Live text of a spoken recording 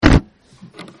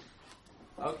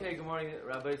Okay, good morning,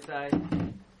 Rabbi Sai.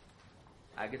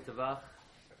 Agit Tavach.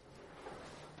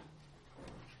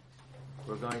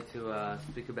 We're going to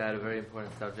speak about a very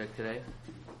important subject today.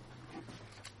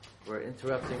 We're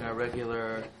interrupting our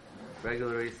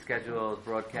regularly scheduled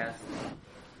broadcast,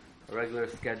 a regular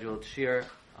scheduled shir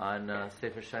on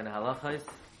Sefer Shana Halachos.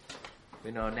 We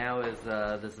know now is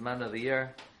the Zman of the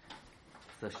year.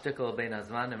 It's a shtickle bein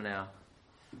hazmanim now.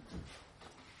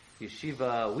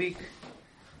 Yeshiva week.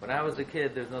 When I was a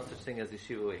kid, there's no such thing as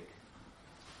Yeshiva week.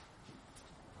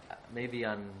 Maybe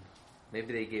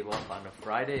they gave off on a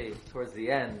Friday towards the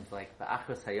end, like the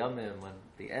Achos Hayomim, when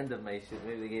the end of my yeshiva,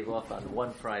 maybe they gave off on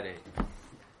one Friday.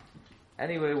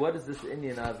 Anyway, what is this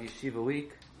Indian of Yeshiva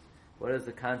week? What is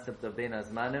the concept of Bein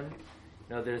Hazmanim?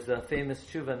 You know, there's a famous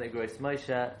tshuva in the Grois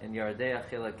Moshe in Yardei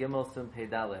Achila Gimel Sum Pei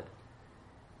Daled.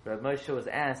 Rabbi Moshe was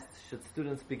asked, should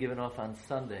students be given off on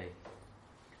Sunday?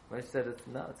 Moshe said, it's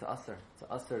asr. It's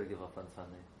asr to give off on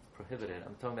Sunday. It's prohibited.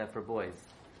 I'm talking about for boys.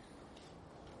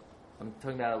 I'm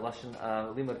talking about Lashon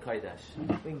Limud Kodesh.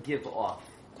 I mean, give off.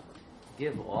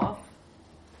 Give off.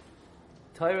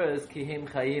 Torah is Kihim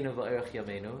Chayinu V'Orech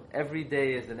Yameinu. Every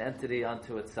day is an entity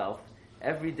unto itself.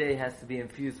 Every day has to be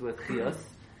infused with Chiyos.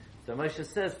 So Moshe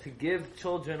says to give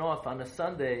children off on a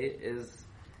Sunday is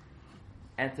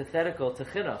antithetical to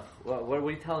Chinuch. What are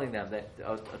we telling them? That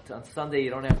on Sunday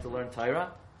you don't have to learn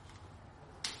Torah?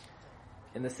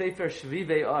 In the Sefer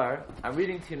Shvivei Ar, I'm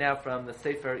reading to you now from the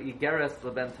Sefer Igeres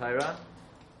Leben Torah,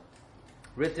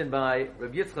 written by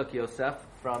Rabbi Yitzchak Yosef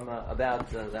from about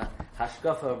the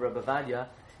Hashkafa of Rabbi Vadia.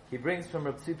 He brings from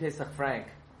Rabbi Tzvi Pesach Frank.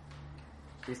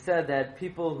 He said that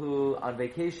people who on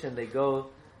vacation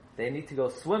they need to go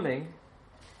swimming.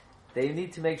 They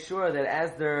need to make sure that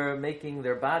as they're making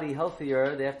their body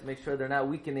healthier, they have to make sure they're not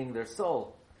weakening their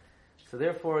soul. So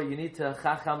therefore, you need to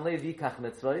chacham lev yikach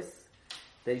mitzvos.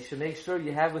 That you should make sure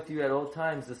you have with you at all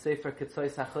times the Sefer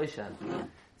Ketzois HaChoshen,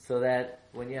 so that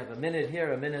when you have a minute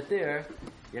here, a minute there,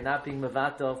 you're not being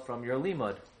mevatel from your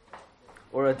limud.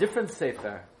 Or a different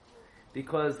Sefer,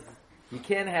 because you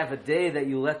can't have a day that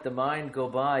you let the mind go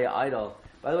by idle.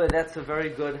 By the way, that's a very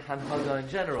good hanhaga in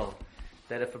general,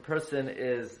 that if a person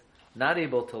is not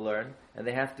able to learn, and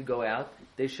they have to go out,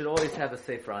 they should always have a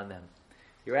Sefer on them.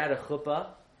 You're at a chuppah,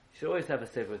 you should always have a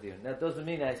sefer with you. Now, that doesn't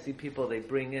mean I see people, they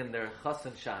bring in their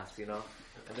chassan shas, and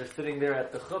they're sitting there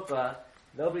at the chuppah.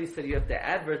 Nobody said you have to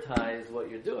advertise what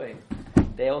you're doing.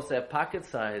 They also have pocket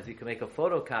size. You can make a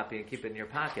photocopy and keep it in your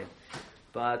pocket.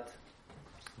 But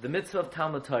the mitzvah of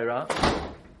Talmud Torah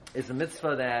is a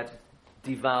mitzvah that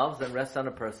devolves and rests on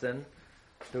a person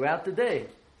throughout the day,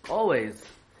 always.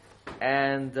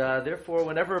 And therefore,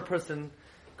 whenever a person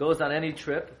goes on any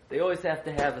trip, they always have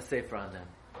to have a sefer on them.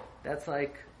 That's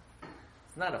like,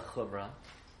 it's not a chumrah.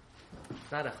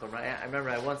 It's not a chumrah. I remember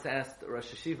I once asked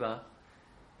Rosh Hashiva,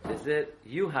 is it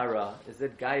yuhara, is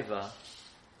it gaiva,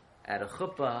 at a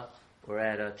chuppah or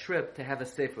at a trip to have a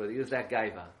sefer? Use that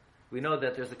gaiva. We know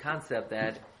that there's a concept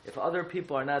that if other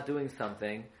people are not doing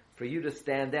something, for you to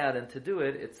stand out and to do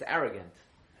it, it's arrogant.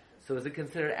 So is it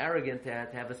considered arrogant to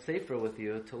have a sefer with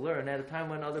you to learn at a time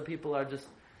when other people are just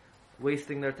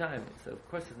wasting their time? So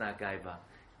of course it's not gaiva.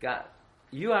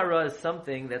 Yuhara is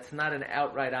something that's not an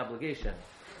outright obligation.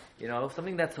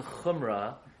 Something that's a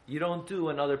chumrah, you don't do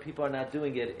when other people are not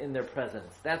doing it in their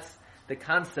presence. That's the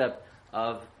concept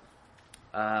of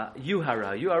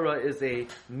yuhara. Yuhara is a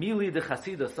mili de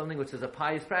chassidus, something which is a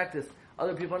pious practice.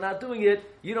 Other people are not doing it,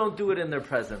 you don't do it in their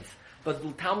presence.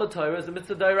 But Talmud Torah is a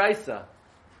mitzvah d'oraisa.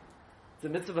 It's a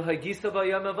mitzvah hagisa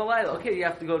v'yom v'layla. Okay, you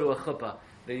have to go to a chuppah.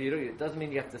 It doesn't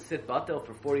mean you have to sit batel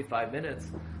for 45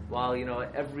 minutes while,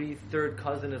 every third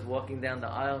cousin is walking down the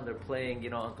aisle and they're playing,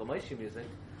 Uncle Moshe music.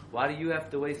 Why do you have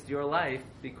to waste your life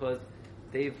because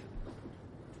they've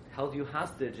held you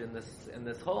hostage in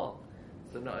this hall?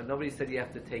 So nobody said you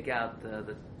have to take out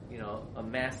a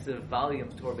massive volume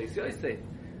Torah Beis Yosef,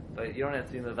 but you don't have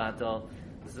to be mevatel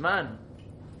zman.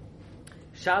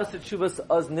 Shas Tshuvas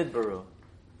Oz Nidbaru.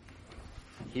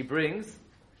 He brings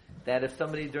that if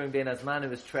somebody during Bein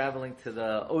Hazmanim is traveling to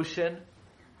the ocean,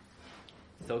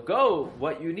 so go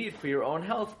what you need for your own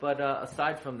health, but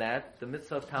aside from that, the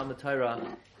mitzvah of Talmud Torah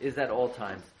is at all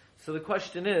times. So the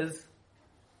question is,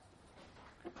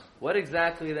 what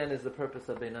exactly then is the purpose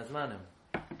of Bein Hazmanim?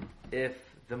 If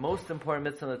the most important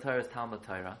mitzvah in the Torah is Talmud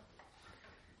Torah,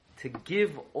 to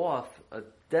give off a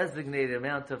designated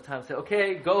amount of time, say,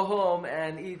 okay, go home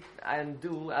and eat and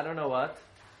do I don't know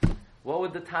what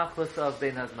would the tachlis of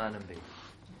Bein Hazmanim be?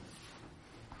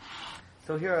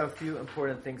 So here are a few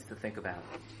important things to think about.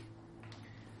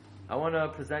 I want to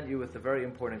present you with a very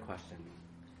important question.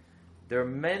 There are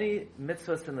many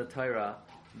mitzvahs in the Torah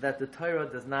that the Torah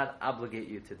does not obligate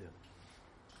you to do.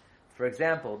 For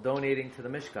example, donating to the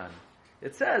Mishkan.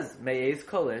 It says, Me'ez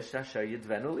kolish asher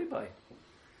yidvenu libay.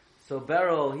 So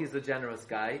Beryl, he's a generous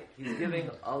guy. He's giving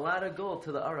a lot of gold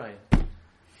to the Arayin.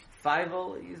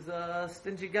 Feivel, he's a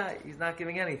stingy guy. He's not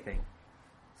giving anything.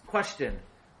 Question,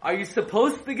 are you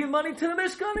supposed to give money to the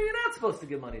Mishkan, or you're not supposed to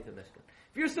give money to the Mishkan?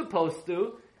 If you're supposed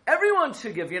to, everyone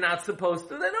should give. You're not supposed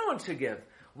to, then no one should give.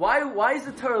 Why is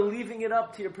the Torah leaving it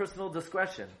up to your personal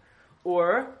discretion?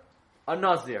 Or a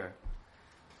Nazir.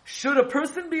 Should a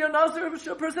person be a Nazir, or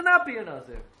should a person not be a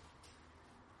Nazir?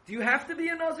 Do you have to be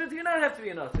a Nazir? Do you not have to be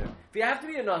a Nazir? If you have to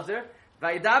be a Nazir,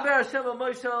 Vayidaber Hashem al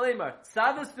Moshe Aleimar,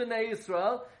 Savas b'nei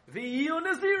Yisrael, v'yiyu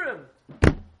Nazirim.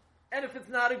 And if it's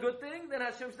not a good thing, then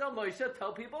Hashem shall Moshe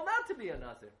tell people not to be a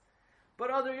Nazir. But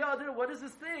other, what is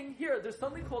this thing? Here, there's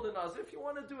something called a Nazir. If you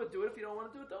want to do it, do it. If you don't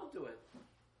want to do it, don't do it.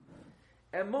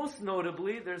 And most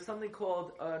notably, there's something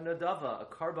called a Nadava, a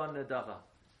Karban Nadava.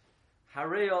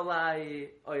 Harei olai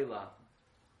oila.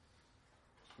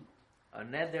 A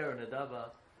neder, a nadava.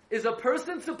 Is a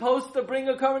person supposed to bring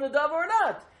a Karban Nadava or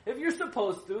not? If you're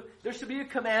supposed to, there should be a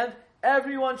command,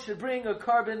 everyone should bring a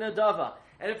Karban Nadava.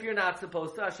 And if you're not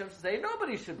supposed to, Hashem should say,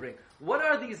 nobody should bring. What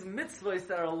are these mitzvahs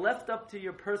that are left up to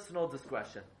your personal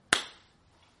discretion?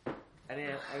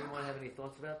 Anyone have any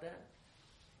thoughts about that?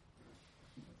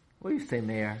 What do you say,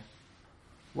 Meir?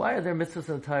 Why are there mitzvahs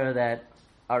in the Torah that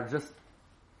are just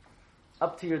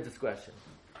up to your discretion?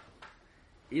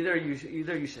 Either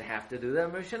you should have to do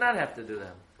them, or you should not have to do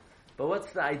them. But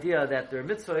what's the idea that there are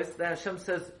mitzvahs that Hashem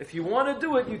says, if you want to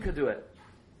do it, you could do it?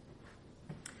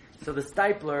 So the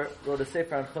Stipler wrote a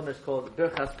sefer on Chumash called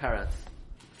Birchas Paratz.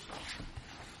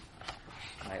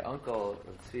 My uncle,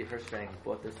 Tzvi Hirschfang,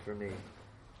 bought this for me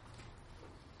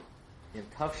in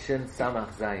Tafshin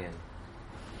Samach Zayin.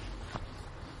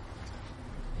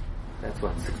 That's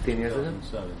what, 16 years ago?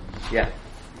 Yeah.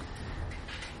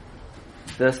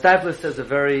 The Stipler says a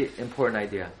very important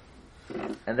idea,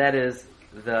 and that is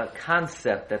the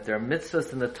concept that there are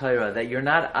mitzvahs in the Torah that you're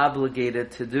not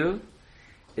obligated to do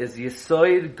is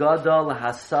Yisoid Gadol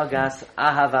Hasagas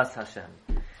Ahavas Hashem.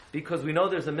 Because we know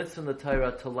there's a mitzvah in the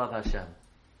Torah to love Hashem.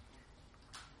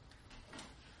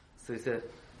 So he said,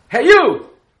 hey you!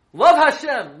 Love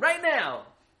Hashem right now!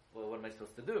 Well, what am I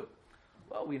supposed to do?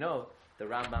 Well, we know the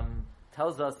Rambam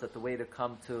tells us that the way to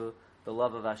come to the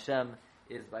love of Hashem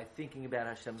is by thinking about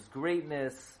Hashem's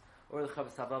greatness. Or the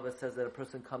Chavos HaBaba says that a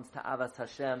person comes to Avas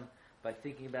Hashem by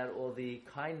thinking about all the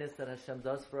kindness that Hashem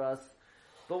does for us.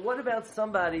 But what about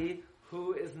somebody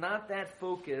who is not that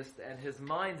focused and his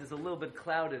mind is a little bit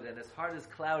clouded and his heart is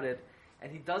clouded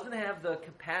and he doesn't have the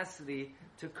capacity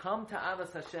to come to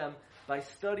Avas Hashem by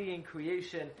studying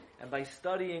creation and by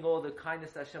studying all the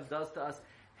kindness Hashem does to us?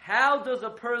 How does a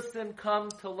person come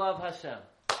to love Hashem?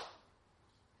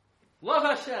 Love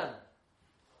Hashem!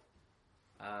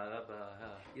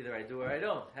 Either I do or I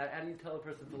don't. How do you tell a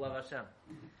person to love Hashem?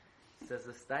 Says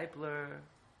the Stipler,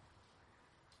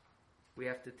 we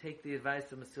have to take the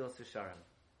advice of Mesilas Yesharim.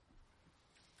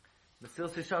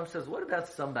 Mesilas Yesharim says, what about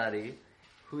somebody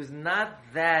who's not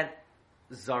that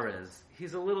zarez?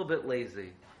 He's a little bit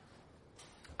lazy.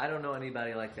 I don't know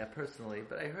anybody like that personally,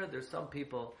 but I heard there's some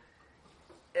people,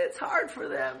 it's hard for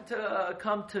them to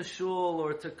come to shul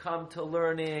or to come to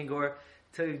learning or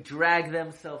to drag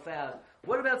themselves out.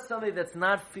 What about somebody that's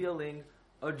not feeling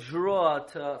a draw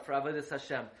for Avodas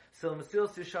Hashem? So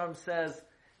Mesilas Yesharim says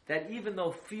that even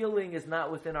though feeling is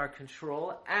not within our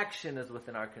control, action is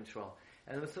within our control.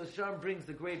 And Mesilas Yesharim brings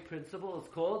the great principle.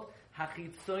 It's called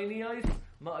Hachitzonios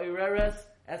Ma'ireres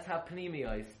Es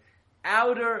Hapnimios.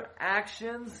 Outer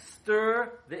actions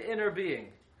stir the inner being.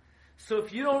 So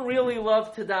if you don't really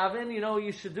love to daven, you know what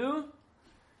you should do?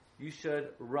 You should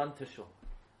run to shul.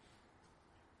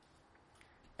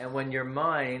 And when your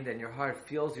mind and your heart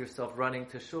feels yourself running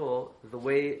to shul, the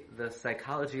way the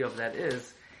psychology of that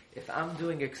is, if I'm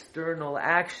doing external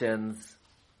actions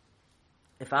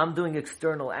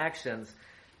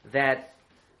that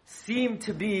seem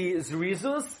to be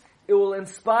zrizus, it will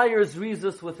inspire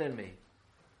zrizus within me.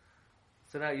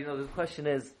 So now, the question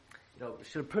is,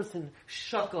 should a person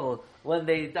shuckle when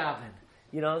they daven?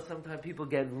 Sometimes people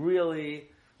get really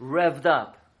revved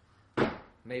up.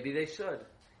 Maybe they should.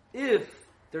 If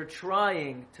they're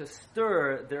trying to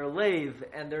stir their lave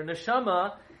and their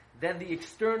neshama, then the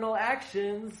external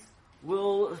actions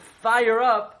will fire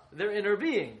up their inner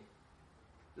being.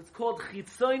 It's called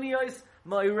chitzonios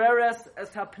ma'ireres es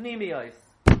hapnimios.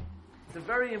 It's a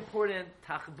very important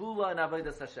tachbula in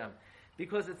Avodas Hashem,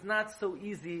 because it's not so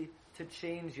easy to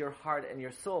change your heart and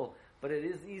your soul, but it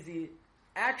is easy.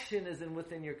 Action is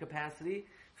within your capacity.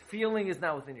 Feeling is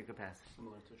not within your capacity.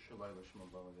 Similar to Shalai Lishma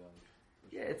Balagam.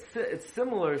 Yeah, it's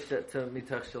similar to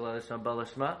Mitach Shalai Lishma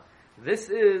Balashma.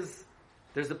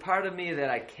 There's a part of me that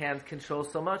I can't control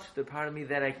so much, the part of me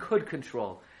that I could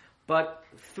control. But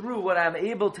through what I'm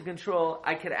able to control,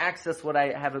 I can access what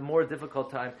I have a more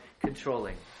difficult time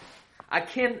controlling. I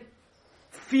can't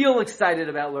feel excited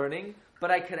about learning,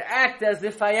 but I could act as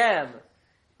if I am,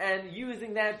 and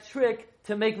using that trick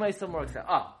to make myself more excited.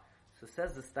 So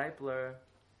says the Stipler,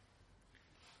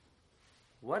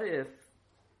 what if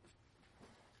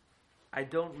I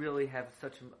don't really have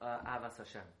such Avas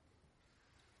Hashem?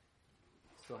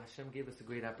 So Hashem gave us a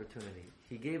great opportunity.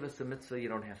 He gave us a mitzvah you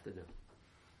don't have to do.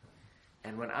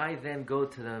 And when I then go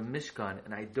to the Mishkan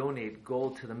and I donate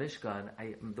gold to the Mishkan,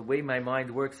 the way my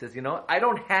mind works is, I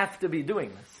don't have to be doing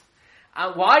this.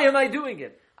 Why am I doing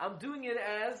it? I'm doing it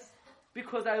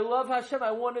because I love Hashem.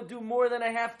 I want to do more than I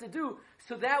have to do.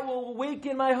 So that will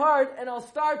awaken my heart and I'll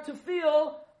start to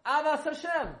feel Avas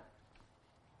Hashem.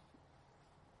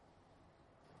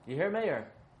 You hear, Meir?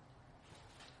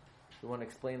 You want to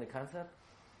explain the concept?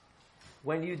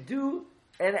 When you do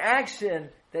an action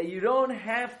that you don't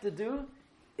have to do,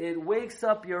 it wakes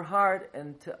up your heart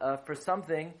and for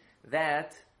something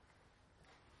that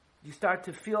you start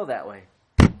to feel that way.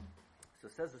 So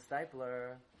says the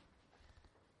Stipler,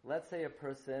 let's say a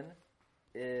person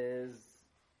is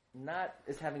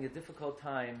having a difficult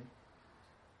time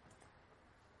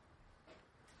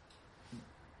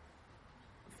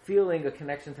feeling a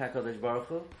connection to HaKadosh Baruch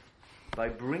Hu by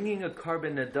bringing a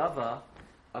carbon nadava,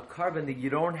 a carbon that you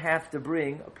don't have to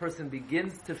bring. A person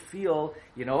begins to feel,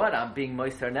 I'm being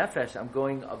Moiser Nefesh, I'm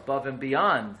going above and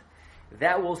beyond.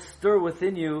 That will stir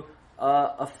within you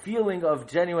a feeling of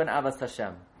genuine Avas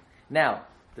Hashem. Now,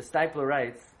 the Stipler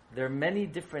writes, there are many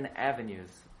different avenues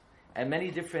and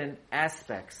many different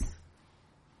aspects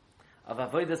of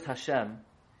Avodas Hashem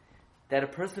that a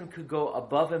person could go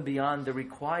above and beyond the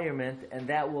requirement, and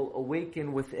that will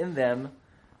awaken within them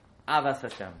Avas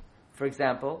Hashem. For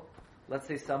example, let's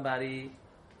say somebody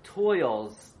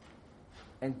toils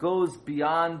and goes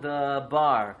beyond the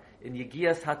bar in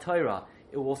Yegias HaTorah.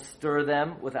 It will stir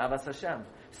them with Avas Hashem.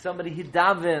 Somebody who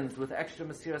davens with extra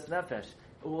Mesiras Nefesh,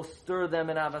 it will stir them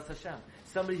in Avas Hashem.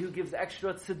 Somebody who gives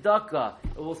extra tzedakah,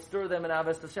 it will stir them in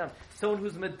Avas Hashem. Someone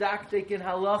who's medaktek in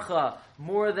halacha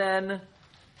more than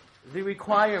the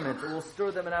requirement, it will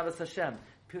stir them in Avas Hashem.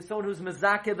 Someone who's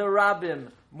mezakeh the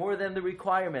rabbim more than the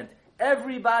requirement.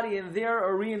 Everybody in their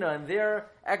arena,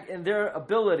 in their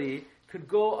ability, could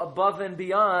go above and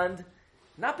beyond,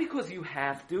 not because you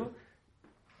have to.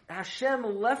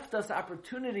 Hashem left us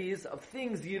opportunities of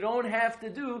things you don't have to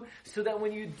do, so that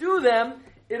when you do them,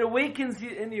 it awakens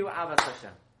in you Avas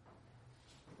Hashem.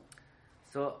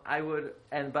 So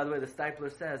and by the way, the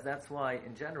Stipler says that's why,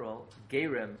 in general,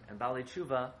 Gerim and Bali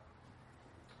Tshuva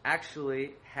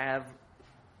actually have,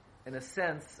 in a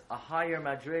sense, a higher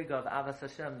madrega of Avas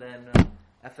Hashem than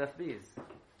FFBs.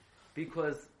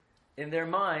 Because in their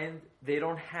mind, they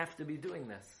don't have to be doing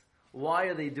this. Why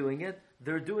are they doing it?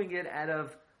 They're doing it out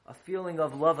of a feeling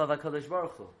of love of HaKadosh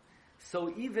Baruch Hu.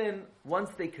 So even once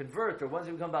they convert, or once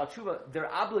they become Baal Tshuva,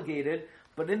 they're obligated,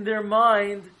 but in their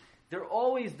mind, they're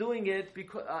always doing it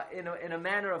because, in a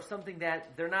manner of something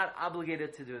that they're not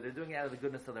obligated to do. They're doing it out of the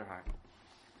goodness of their heart.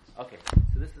 Okay,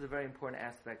 so this is a very important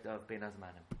aspect of Bein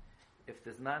HaZmanim. If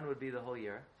the Zman would be the whole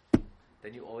year,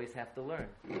 then you always have to learn.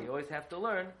 When you always have to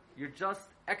learn, you're just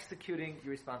executing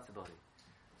your responsibility.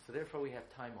 So therefore we have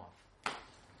time off.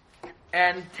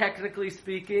 And technically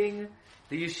speaking,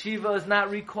 the yeshiva is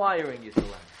not requiring you to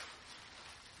learn.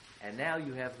 And now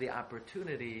you have the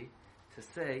opportunity to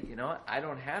say, I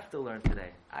don't have to learn today.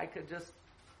 I could just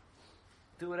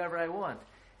do whatever I want.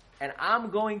 And I'm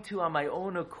going to, on my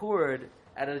own accord,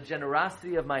 out of the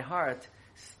generosity of my heart,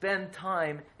 spend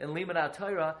time in Limud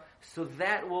Torah, so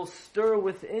that will stir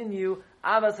within you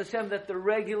Avas Hashem that the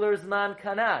regular Zman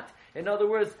cannot. In other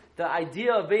words, the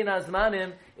idea of Bein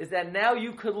HaZmanim is that now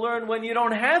you could learn when you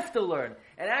don't have to learn.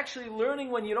 And actually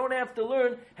learning when you don't have to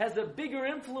learn has a bigger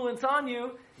influence on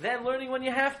you than learning when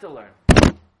you have to learn.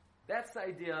 That's the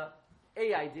idea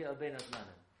of Bein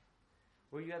HaZmanim,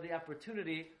 where you have the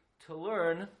opportunity to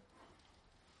learn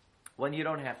when you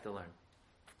don't have to learn.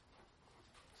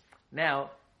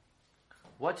 Now,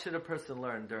 what should a person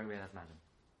learn during Bein HaZmanim?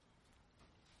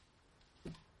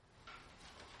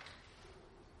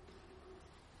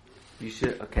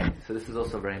 So this is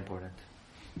also very important.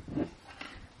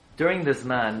 During this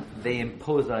man, they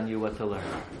impose on you what to learn.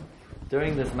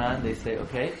 During this man, they say,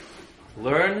 okay,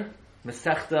 learn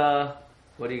Masechta,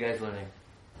 what are you guys learning?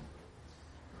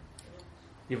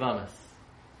 Yavamas.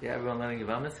 Yeah, everyone learning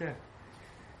Yavamas here?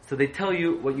 So they tell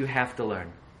you what you have to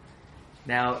learn.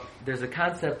 Now, there's a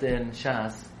concept in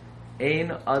Shas,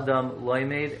 Ein Adam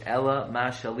Loimed Ella Ma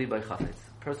Shali By Chafetz.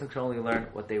 A person can only learn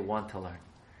what they want to learn.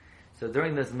 So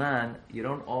during this man, you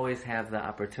don't always have the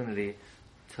opportunity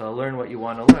to learn what you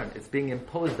want to learn. It's being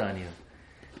imposed on you.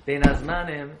 Bein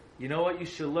Azmanim, you know what you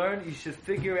should learn? You should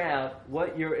figure out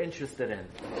what you're interested in.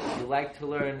 You like to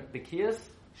learn B'kiyas?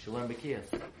 You should learn B'kiyas.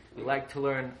 You like to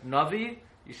learn Navi?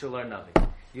 You should learn Navi.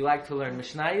 You like to learn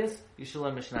Mishnayos? You should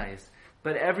learn Mishnayos.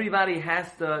 But everybody has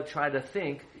to try to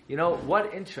think,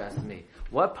 what interests me?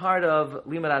 What part of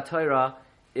Limud HaTorah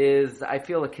is I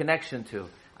feel a connection to?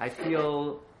 I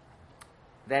feel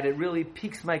that it really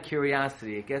piques my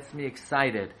curiosity. It gets me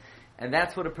excited. And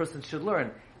that's what a person should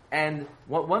learn. And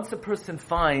once a person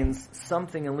finds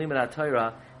something in Limud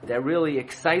HaTorah that really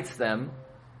excites them,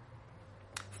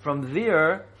 from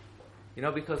there,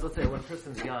 because let's say when a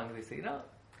person's young, they say,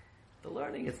 the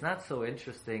learning, it's not so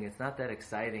interesting, it's not that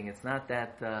exciting, it's not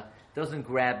that, doesn't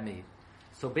grab me.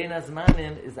 So Bein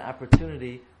Hazmanim is the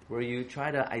opportunity where you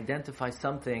try to identify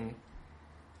something.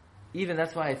 Even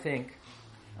that's why I think,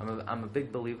 I'm a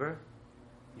big believer,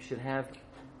 you should have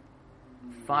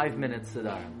 5 minutes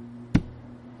Siddur.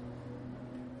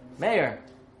 Mayor!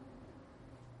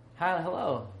 Hi,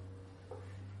 hello.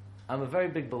 I'm a very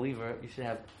big believer, you should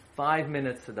have 5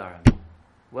 minutes Siddur.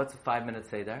 What's a 5 minute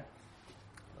Seder?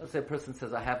 Let's say a person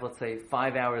says, I have,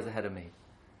 5 hours ahead of me. You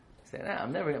say,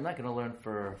 I'm not going to learn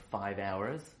for 5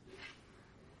 hours.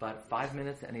 But 5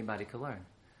 minutes, anybody can learn.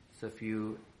 So if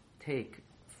you take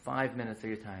 5 minutes of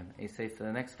your time, and you say, for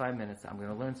the next 5 minutes, I'm going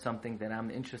to learn something that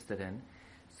I'm interested in.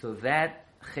 So that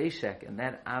cheshek and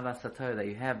that avas haTorah that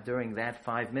you have during that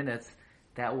 5 minutes,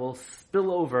 that will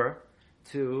spill over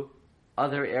to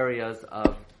other areas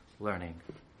of learning.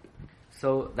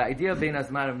 So the idea of Bein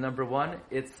Hazmanim, number one,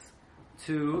 it's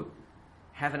to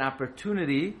have an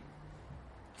opportunity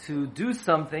to do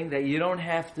something that you don't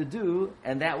have to do,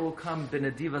 and that will come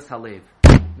b'nedivas halev.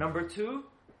 Number two,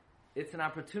 it's an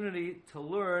opportunity to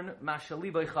learn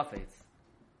mashali by chafetz.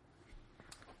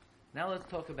 Now let's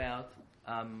talk about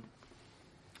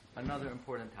another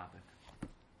important topic.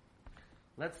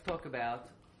 Let's talk about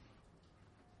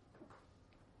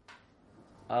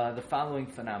the following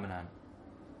phenomenon.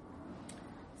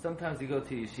 Sometimes you go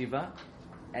to yeshiva,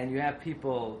 and you have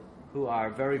people who are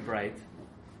very bright,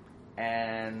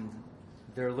 and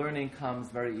their learning comes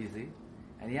very easy.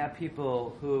 And you have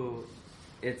people who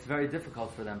it's very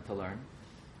difficult for them to learn.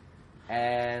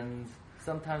 And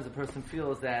sometimes a person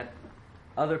feels that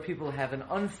other people have an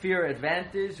unfair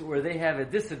advantage or they have a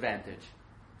disadvantage.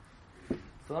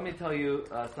 So let me tell you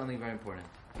something very important.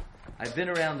 I've been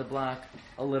around the block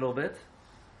a little bit,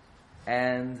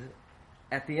 and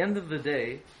at the end of the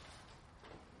day,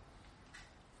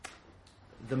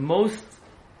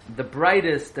 the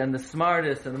brightest and the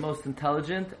smartest and the most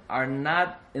intelligent are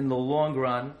not in the long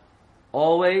run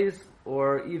always,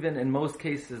 or even in most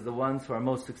cases, the ones who are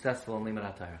most successful in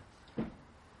Limud HaTorah.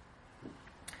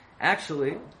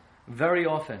 Actually, very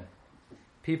often,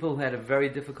 people who had a very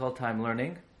difficult time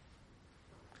learning,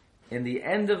 in the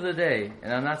end of the day,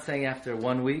 and I'm not saying after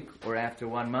 1 week or after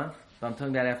 1 month, but I'm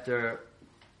talking about after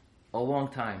a long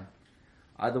time,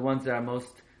 are the ones that are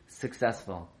most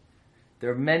successful.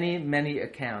 There are many, many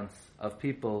accounts of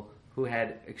people who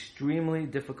had extremely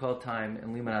difficult time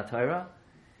in Limud HaTorah,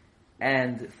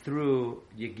 and through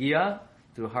Yegiya,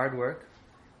 through hard work,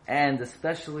 and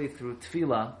especially through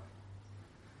Tefillah,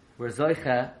 were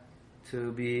Zoicha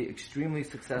to be extremely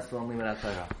successful in Limud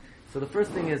HaTorah. So the first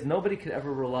thing is, nobody could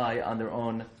ever rely on their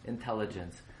own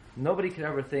intelligence. Nobody could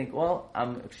ever think, well,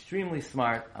 I'm extremely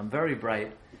smart, I'm very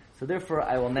bright, so therefore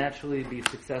I will naturally be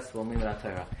successful in Limud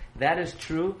HaTorah. That is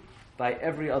true by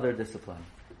every other discipline.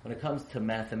 When it comes to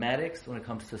mathematics, when it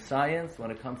comes to science,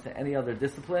 when it comes to any other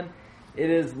discipline, it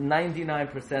is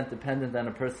 99% dependent on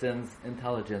a person's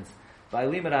intelligence. By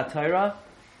Limud HaTorah,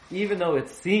 even though it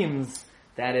seems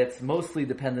that it's mostly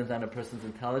dependent on a person's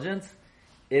intelligence,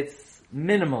 it's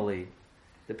minimally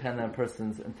dependent on a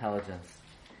person's intelligence.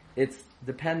 It's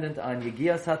dependent on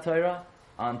Yegiyas HaTorah,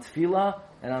 on Tefillah,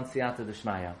 and on Siyata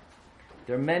D'Shmaya.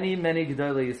 There are many, many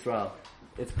Gedolei Yisrael.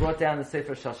 It's brought down in the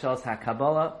Sefer Shalshalas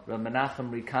HaKabbalah, Rav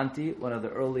Menachem Rikanti, one of the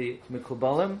early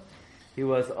Mikubalim. He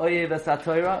was Oyev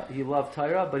HaTorah, he loved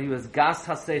Torah, but he was Gas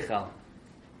HaSeichel.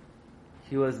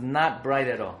 He was not bright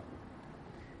at all.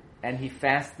 And he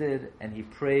fasted, and he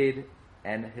prayed,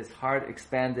 and his heart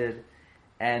expanded,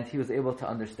 and he was able to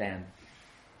understand.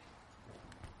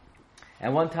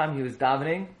 And one time he was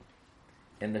davening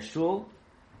in the shul,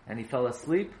 and he fell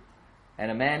asleep,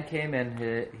 and a man came and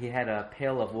he had a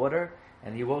pail of water,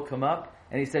 and he woke him up,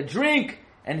 and he said, "Drink!"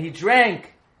 And he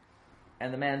drank,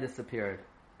 and the man disappeared.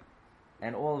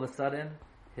 and all of a sudden,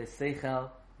 his seichel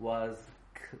was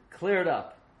cleared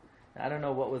up. I don't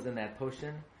know what was in that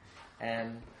potion,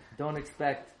 and don't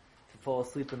expect to fall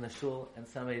asleep in the shul and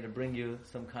somebody to bring you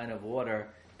some kind of water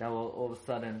that will all of a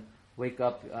sudden wake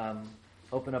up,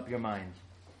 open up your mind.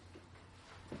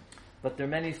 But there are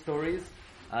many stories.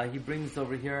 He brings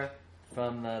over here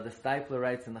from the Steipler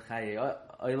writes in the Chayei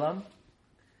Olam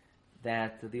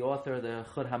that the author, the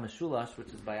Chod HaMeshulash, which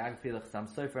is biography of the Chassam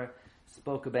Sofer,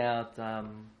 spoke about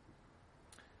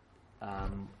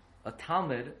a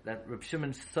Talmud that Reb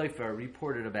Shimon Sofer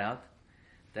reported about,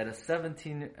 that a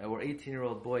 17 or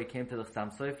 18-year-old boy came to the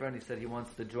Chassam Sofer and he said he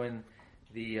wants to join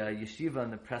the yeshiva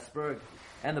in the Pressburg,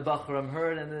 and the Bachurim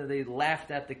heard and they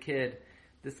laughed at the kid.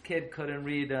 This kid couldn't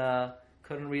read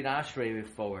Ashrei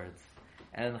forwards,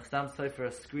 and the Chassam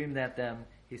Sofer screamed at them.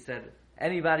 He said,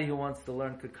 anybody who wants to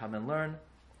learn could come and learn,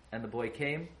 and the boy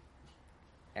came,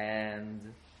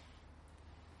 and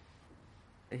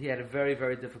he had a very,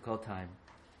 very difficult time.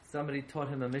 Somebody taught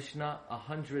him a Mishnah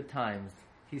 100 times.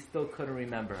 He still couldn't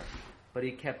remember. But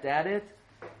he kept at it,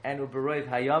 and Uberoiv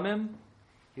Hayamim,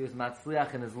 he was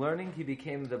Matzliach in his learning. He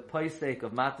became the Poisek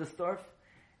of Mattersdorf,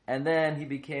 and then he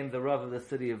became the Rav of the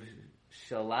city of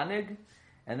Shalanig,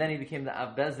 and then he became the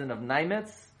Abbezin of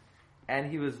Naimetz,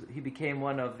 and he became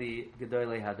one of the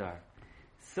Gedolei Hadar.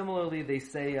 Similarly, they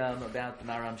say about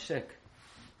Maram Shik,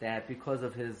 that because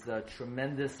of his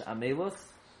tremendous Amelus,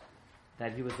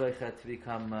 that he was zocheh to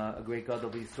become a great Gadol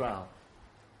b'Yisrael.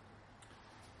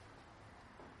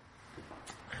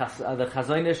 The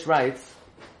Chazon Ish writes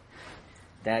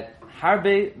that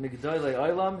Harbe Migdolei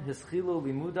Olam Hischilu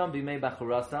Limudam Bimei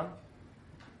Bachurasam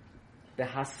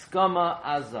Behaskama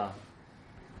Aza.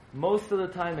 Most of the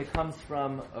time it comes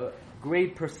from a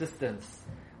great persistence,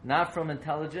 not from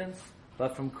intelligence,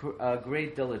 but from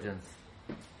great diligence.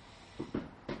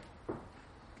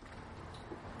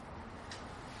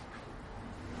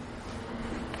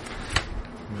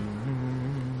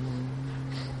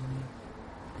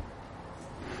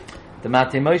 The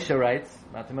Matei Moshe writes,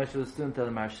 Matei Moshe was a student of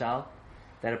the Marshal,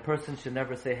 that a person should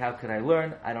never say, how could I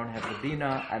learn? I don't have the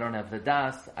Bina, I don't have the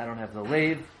Das, I don't have the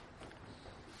Leiv.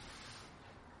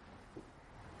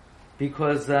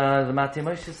 Because the Matei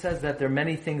Moshe says that there are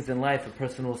many things in life a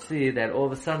person will see that all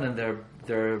of a sudden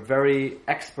they're very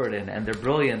expert in and they're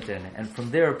brilliant in. And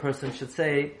from there a person should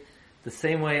say, the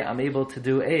same way I'm able to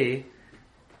do A,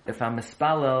 if I'm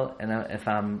mispalel and if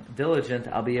I'm diligent,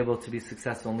 I'll be able to be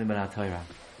successful in Limud HaTorah.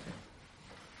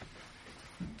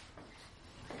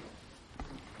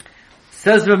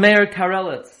 Says Rameir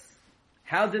Karelitz,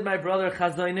 how did my brother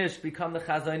Chazon Ish become the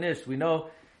Chazon Ish? We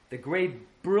know the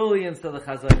great brilliance of the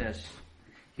Chazon Ish.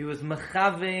 He was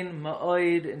mechavein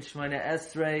ma'oid in Shemona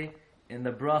Esrei in the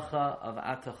bracha of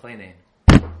Ata Chonein.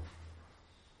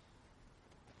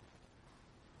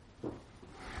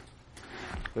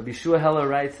 Rabbi Yeshua Heller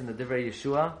writes in the Divrei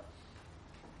Yeshua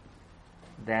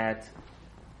that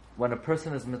when a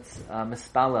person is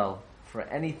mispalel for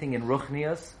anything in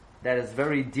Ruchnias, that is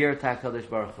very dear to HaKadosh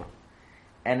Baruch Hu,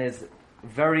 and is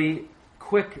very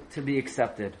quick to be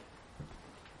accepted.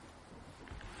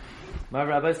 My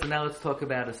Rabbi, so now let's talk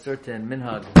about a certain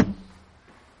minhag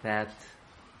that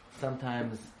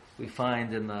sometimes we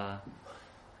find in the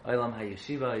Olam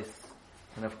HaYeshivos,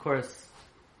 and of course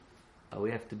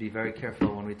we have to be very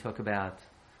careful when we talk about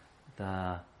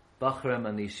the Bachrim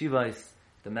and the Yeshivos.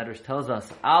 The Medrash tells us,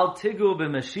 Al tigu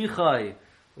b'mashichai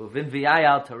u'vinviyai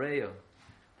al tareyu,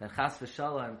 that chas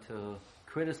v'shalom to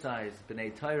criticize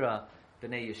B'nai Torah,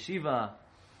 B'nai Yeshiva,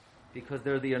 because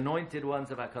they're the anointed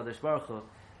ones of HaKadosh Baruch Hu.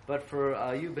 But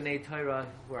for you B'nai Torah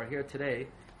who are here today,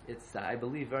 it's, I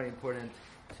believe, very important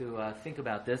to think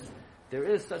about this. There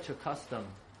is such a custom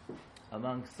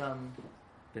among some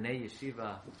B'nai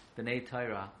Yeshiva, B'nai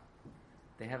Torah.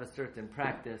 They have a certain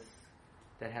practice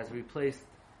that has replaced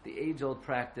the age-old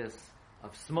practice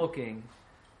of smoking.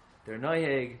 They're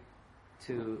noyeg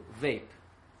to vape.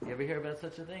 You ever hear about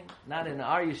such a thing? Not in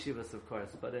our yeshivas, of course,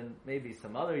 but in maybe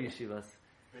some other yeshivas.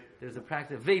 There's a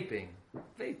practice of vaping.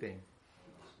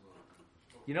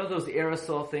 You know those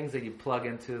aerosol things that you plug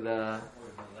into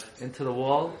the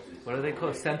wall? What are they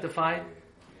called? Centify?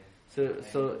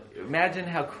 So imagine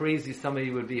how crazy somebody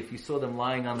would be if you saw them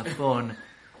lying on the phone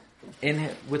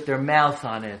with their mouth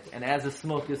on it, and as the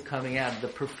smoke is coming out, the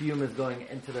perfume is going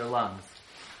into their lungs.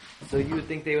 So you would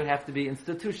think they would have to be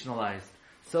institutionalized.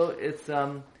 So it's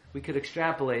we could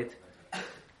extrapolate,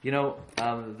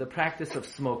 the practice of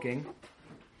smoking.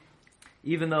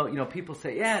 Even though people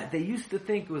say, yeah, they used to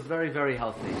think it was very, very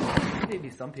healthy. Maybe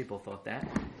some people thought that.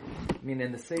 I mean,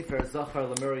 in the Sefer Zachar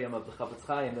Lemuriam of the Chafetz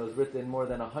Chaim, that was written more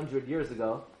than 100 years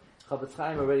ago, Chofetz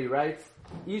Chaim already writes,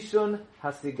 Ishun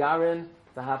hasigarin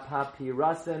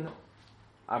v'hapapirasin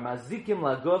are mazikim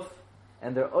laguf,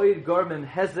 and their oid gormim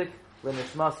hezik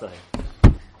l'nishmasai.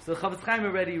 So Chofetz Chaim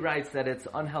already writes that it's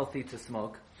unhealthy to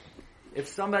smoke. If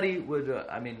somebody would,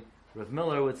 Rav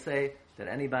Miller would say that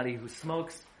anybody who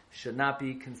smokes should not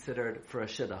be considered for a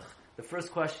shidduch. The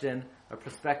first question a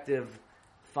prospective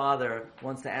father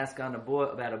wants to ask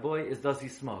about a boy is, does he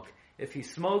smoke? If he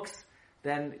smokes,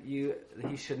 then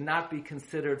he should not be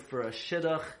considered for a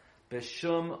shidduch,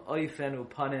 b'shum oifen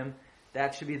upanim.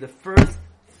 That should be the first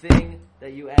thing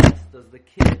that you ask. Does the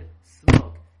kid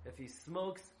smoke? If he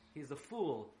smokes, he's a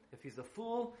fool. If he's a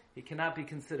fool, he cannot be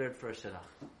considered for a shidduch.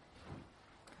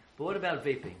 But what about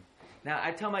vaping? Now,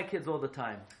 I tell my kids all the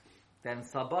time that in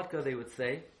Slabodka they would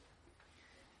say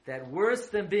that worse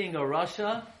than being a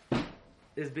Rasha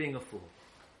is being a fool.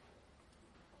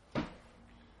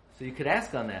 So you could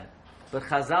ask on that. But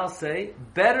Chazal say,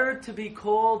 better to be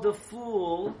called a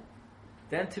fool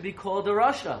than to be called a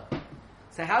Rasha.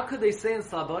 So how could they say in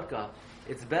Slabodka,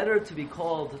 it's better to be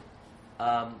called,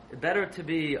 better to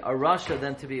be a Rasha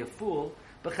than to be a fool?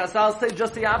 But Chazal say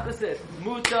just the opposite.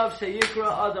 Mutav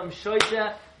sheyikra adam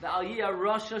shoyte v'aliyah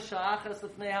Rasha sha'achas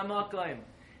lefnei hamakoim.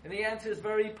 And the answer is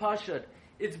very pashut.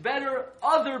 It's better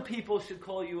other people should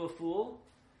call you a fool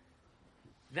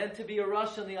than to be a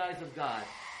Rasha in the eyes of God.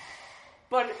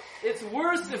 But it's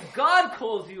worse if God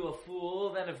calls you a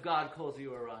fool than if God calls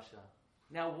you a Rasha.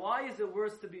 Now, why is it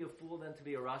worse to be a fool than to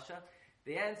be a Rasha?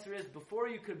 The answer is, before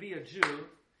you could be a Jew,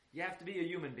 you have to be a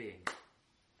human being.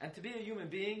 And to be a human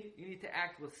being, you need to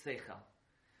act with seichel.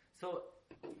 So,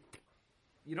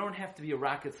 you don't have to be a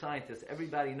rocket scientist.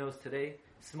 Everybody knows today,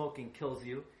 smoking kills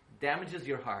you, damages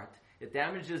your heart, it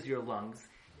damages your lungs,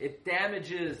 it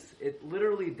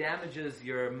literally damages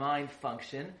your mind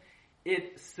function,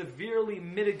 it severely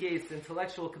mitigates the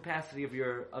intellectual capacity of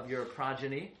your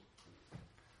progeny.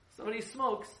 Somebody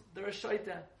smokes, they're a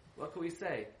shaita. What can we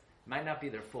say? Might not be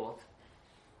their fault.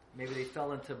 Maybe they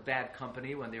fell into bad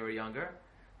company when they were younger,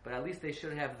 but at least they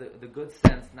should have the good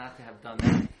sense not to have done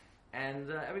that. And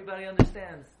everybody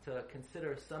understands to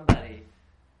consider somebody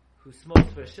who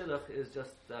smokes for a shidduch is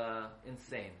just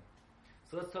insane.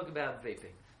 So let's talk about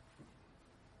vaping.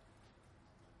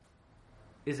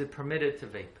 Is it permitted to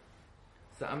vape?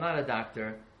 So I'm not a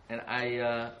doctor, and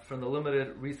I, from the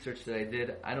limited research that I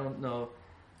did, I don't know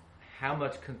how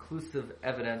much conclusive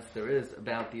evidence there is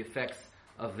about the effects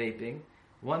of vaping.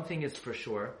 One thing is for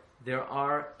sure, there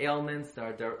are ailments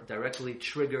that are directly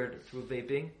triggered through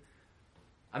vaping.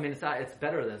 I mean, it's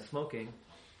better than smoking,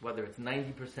 whether it's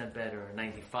 90% better or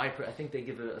 95%. I think they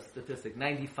give it a statistic,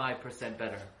 95%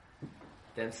 better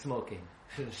than smoking.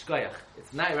 It's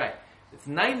not right. It's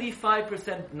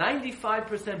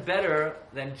 95% better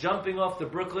than jumping off the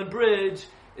Brooklyn Bridge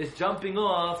is jumping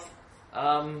off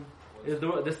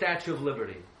the Statue of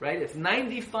Liberty, right? It's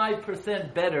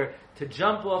 95% better to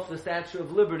jump off the Statue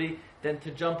of Liberty than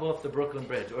to jump off the Brooklyn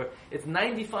Bridge. Or it's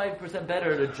 95%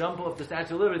 better to jump off the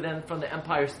Statue of Liberty than from the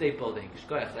Empire State Building.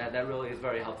 That really is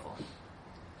very helpful.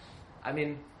 I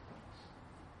mean,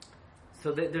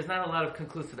 so there's not a lot of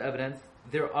conclusive evidence.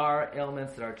 There are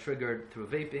ailments that are triggered through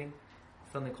vaping,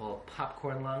 something called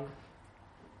popcorn lung.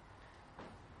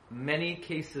 Many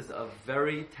cases of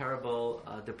very terrible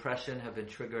depression have been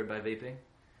triggered by vaping.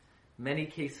 Many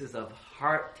cases of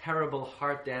terrible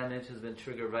heart damage has been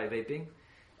triggered by vaping.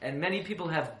 And many people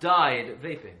have died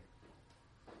vaping.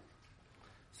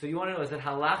 So you want to know, is it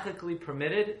halachically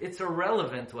permitted? It's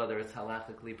irrelevant whether it's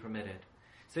halachically permitted.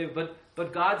 So,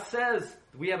 but God says,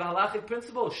 we have a halachic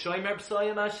principle, Shomer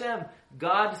B'Sayim Hashem.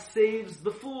 God saves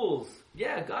the fools.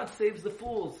 Yeah, God saves the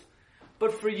fools.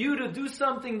 But for you to do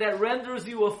something that renders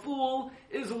you a fool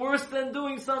is worse than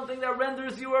doing something that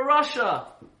renders you a Rasha.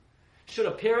 Should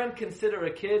a parent consider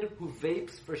a kid who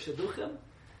vapes for shidduchim?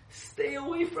 Stay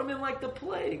away from him like the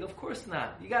plague. Of course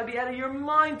not. You got to be out of your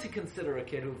mind to consider a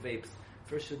kid who vapes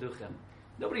for shidduchim.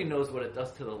 Nobody knows what it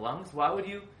does to the lungs. Why would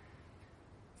you?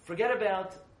 Forget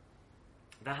about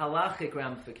the halachic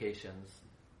ramifications.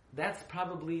 That's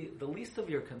probably the least of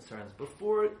your concerns.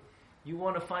 Before you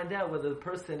want to find out whether the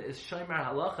person is shomer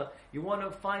halacha, you want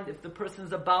to find if the person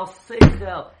is a bal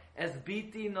seichel, as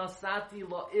biti nosati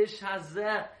lo ish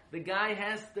hazeh. The guy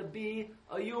has to be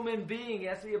a human being. He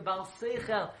has to be a bal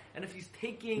seichel. And if he's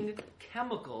taking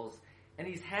chemicals and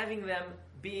he's having them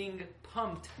being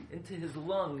pumped into his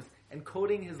lungs and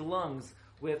coating his lungs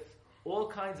with all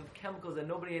kinds of chemicals that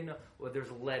nobody knows. Well,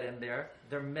 there's lead in there,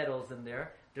 there are metals in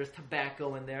there, there's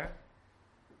tobacco in there.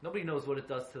 Nobody knows what it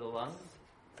does to the lungs.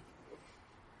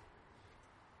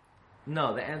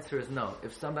 No, the answer is no.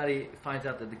 If somebody finds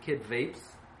out that the kid vapes,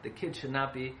 the kid should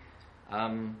not be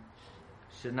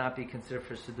should not be considered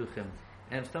for shidduchim.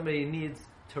 And if somebody needs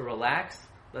to relax,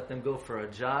 let them go for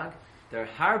a jog. There are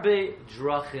harbe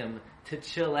drachim to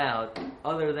chill out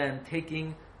other than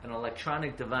taking an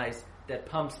electronic device that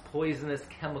pumps poisonous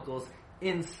chemicals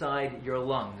inside your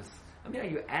lungs. I mean, are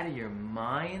you out of your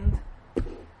mind? I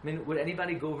mean, would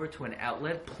anybody go over to an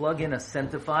outlet, plug in a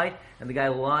Centify, and the guy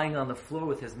lying on the floor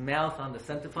with his mouth on the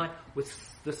Centify, with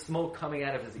the smoke coming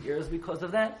out of his ears because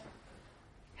of that?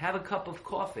 Have a cup of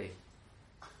coffee.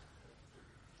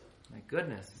 My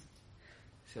goodness.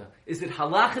 So, is it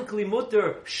halachically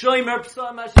mutter, shomer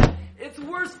p'sam Hashem? It's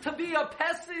worse to be a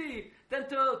pesi than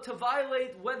to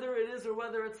violate whether it is or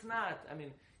whether it's not. I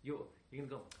mean, you can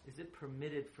go, is it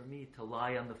permitted for me to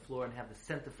lie on the floor and have the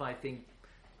Centify thing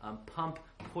pump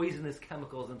poisonous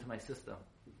chemicals into my system?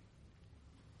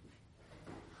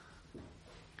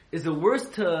 Is it worse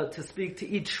to speak, to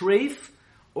eat treif,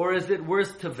 or is it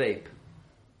worse to vape?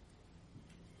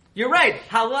 You're right,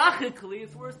 halachically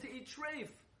it's worse to eat treif.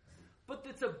 But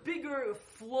it's a bigger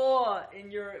flaw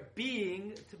in your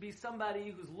being to be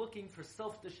somebody who's looking for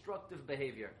self-destructive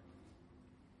behavior.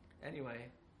 Anyway,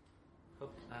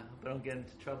 hope I don't get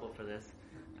into trouble for this.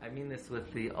 I mean this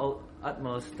with the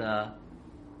utmost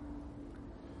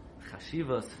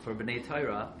chashivos for B'nai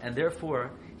Torah, and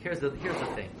therefore, here's the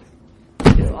thing.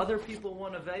 If other people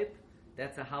want to vape,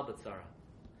 that's a halbatzara.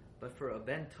 But for a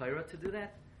Ben Torah to do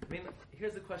that, I mean,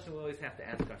 here's the question we always have to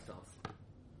ask ourselves.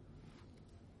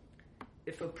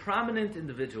 If a prominent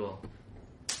individual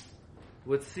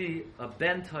would see a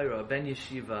Ben Torah, a Ben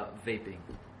Yeshiva vaping,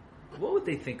 what would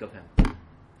they think of him?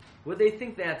 Would they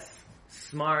think that's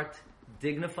smart,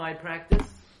 dignified practice?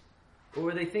 Or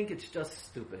would they think it's just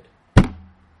stupid?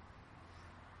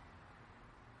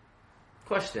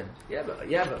 Question. You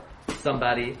have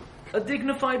somebody, a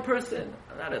dignified person,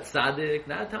 not a tzaddik,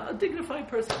 not a dignified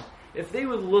person. If they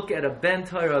would look at a Ben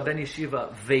Torah, a Ben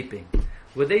Yeshiva vaping,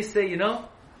 would they say,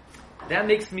 that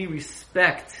makes me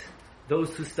respect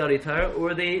those who study Torah?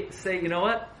 Or they say, you know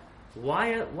what?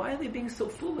 Why are they being so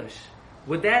foolish?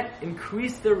 Would that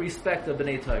increase their respect of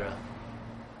B'nai Torah?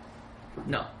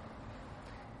 No.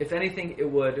 If anything, it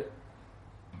would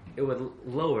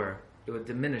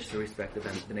diminish the respect of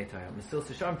B'nai Torah. Mesil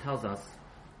Sisharm tells us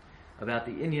about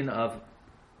the inyan of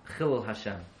Chilul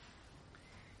Hashem.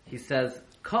 He says,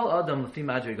 Kol Adam L'fi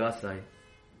Madregasai.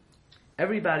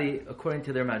 Everybody according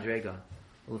to their Madrega.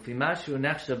 L'fi Mashu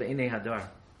Nechsha B'inei Hadar.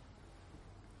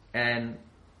 And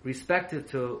respected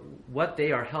to what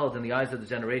they are held in the eyes of the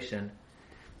generation,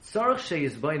 Tzarech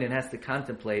Sheyizbainin has to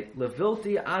contemplate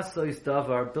Levilti Asois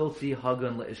Davar Bilti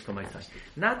Hagun Le'ishkamaisai.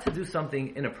 Not to do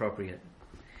something inappropriate.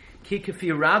 Ki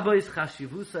Kafi Rabbis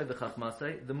Chashivusai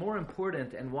V'Chachmasai. The more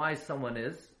important and wise someone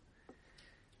is,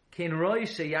 Kein Roi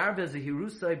Sheyarbe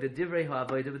Zehirusai V'Divrei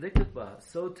Ha'avodah V'Diktikba.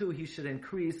 So too he should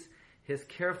increase his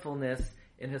carefulness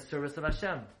in his service of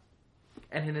Hashem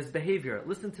and in his behavior.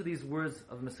 Listen to these words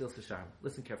of Mesil Sisharm.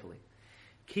 Listen carefully.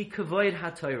 Ki Kavoid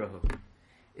HaToirahu.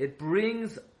 It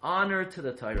brings honor to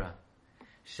the Torah.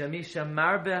 Shemisha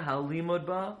marbe halimud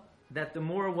ba, that the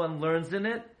more one learns in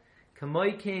it,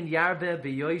 kamoy kein yarbe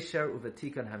beyoisher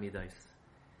uvatikan hamidais.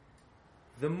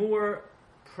 The more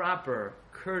proper,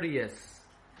 courteous,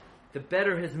 the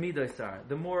better his midos are,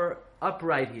 the more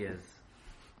upright he is.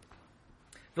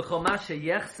 V'chol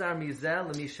yechsar mizel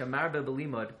lemisha marbe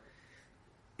belimud.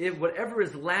 If whatever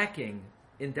is lacking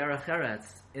in derech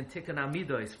eretz, in tikkun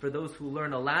amidos, for those who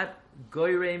learn a lot,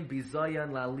 goyrem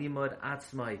bizayan la limud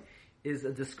atzmai, is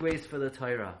a disgrace for the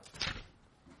Torah.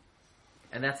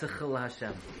 And that's a chil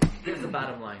Hashem. Here's the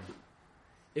bottom line.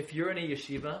 If you're in a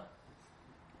yeshiva,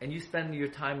 and you spend your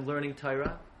time learning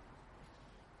Torah,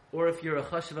 or if you're a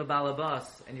chashiva balabas,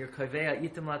 and you're kavea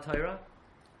itim la Torah,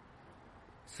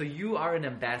 so you are an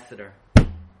ambassador.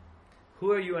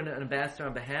 Who are you an ambassador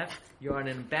on behalf? You are an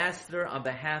ambassador on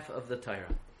behalf of the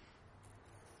Torah.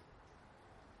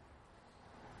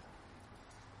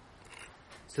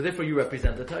 So therefore you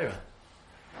represent the Torah.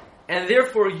 And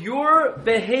therefore your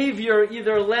behavior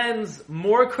either lends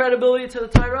more credibility to the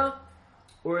Torah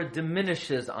or it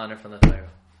diminishes honor from the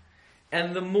Torah.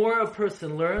 And the more a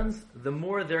person learns, the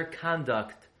more their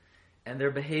conduct and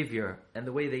their behavior and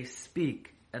the way they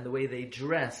speak and the way they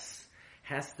dress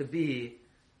has to be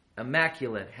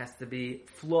immaculate, has to be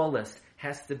flawless,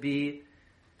 has to be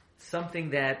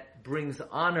something that brings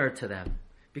honor to them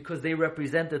because they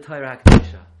represent the Torah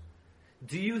HaKadosha.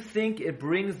 Do you think it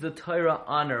brings the Torah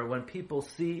honor when people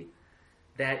see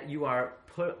that you are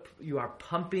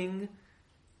pumping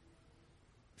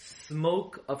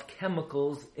smoke of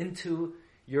chemicals into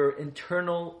your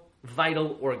internal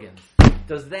vital organs?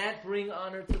 Does that bring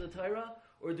honor to the Torah?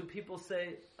 Or do people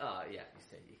say, oh yeah, you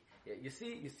say You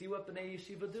see what Bnei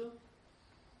Yeshiva do?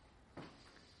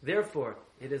 Therefore,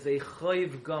 it is a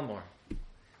chayv gamor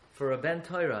for a Ben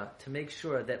Torah to make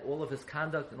sure that all of his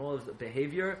conduct and all of his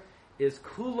behavior is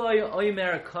kulay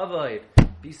oimer kavod,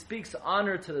 bespeaks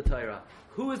honor to the Torah.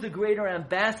 Who is the greater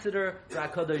ambassador for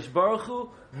HaKadosh Baruch Hu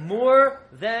more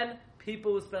than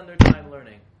people who spend their time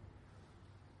learning?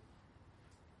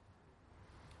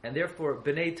 And therefore,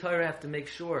 Bnei Torah have to make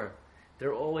sure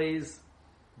they're always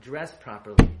dressed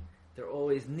properly, they're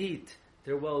always neat,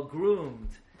 they're well groomed,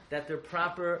 that they're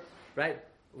proper, right?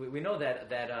 We know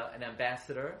that an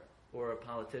ambassador or a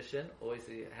politician always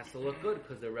has to look good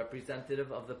because they're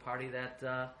representative of the party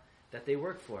that they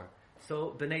work for.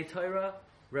 So Bnei Torah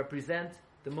represent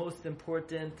the most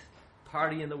important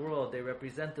party in the world. They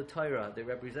represent the Torah. They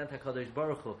represent HaKadosh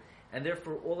Baruch Hu. And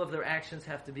therefore all of their actions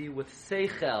have to be with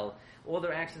seichel. All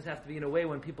their actions have to be in a way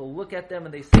when people look at them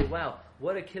and they say, wow,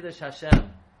 what a Kiddush Hashem.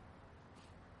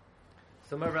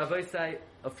 So Rabbi say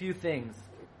a few things.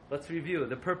 Let's review.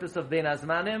 The purpose of Bein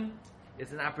Hazmanim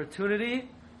is an opportunity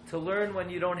to learn when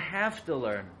you don't have to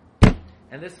learn.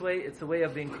 And this way, it's a way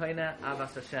of being koina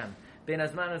avas Hashem. Bein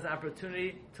Hazmanim is an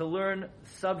opportunity to learn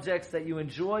subjects that you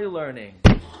enjoy learning.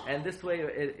 And this way,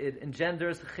 it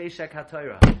engenders cheshek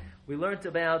haTorah. We learned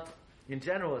about, in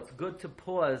general, it's good to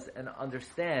pause and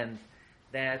understand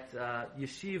that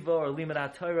yeshiva or limud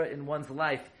haTorah in one's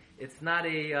life, it's not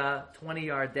a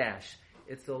 20-yard dash.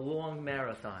 It's a long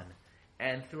marathon.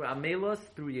 And through amelos,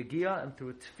 through yagia, and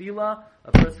through tefillah,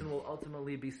 a person will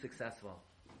ultimately be successful.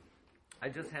 I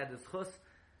just had this chus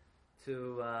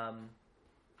to,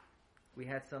 we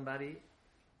had somebody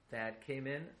that came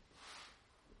in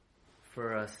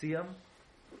for a siyum,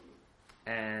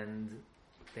 and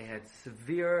they had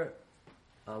severe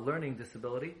learning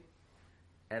disability,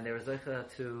 and they were zeicha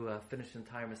to finish the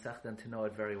entire Masechta and to know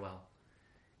it very well.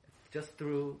 Just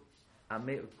through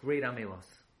great amelos.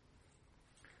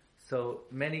 So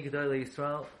many Gedolei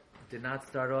Yisrael did not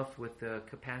start off with the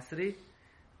capacity,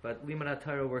 but Limud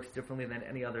HaTorah works differently than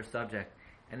any other subject.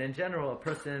 And in general, a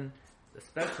person,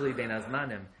 especially Bein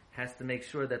Hazmanim, has to make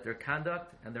sure that their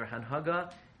conduct and their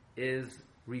hanhaga is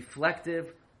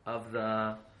reflective of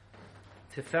the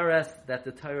tiferes that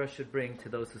the Torah should bring to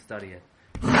those who study it.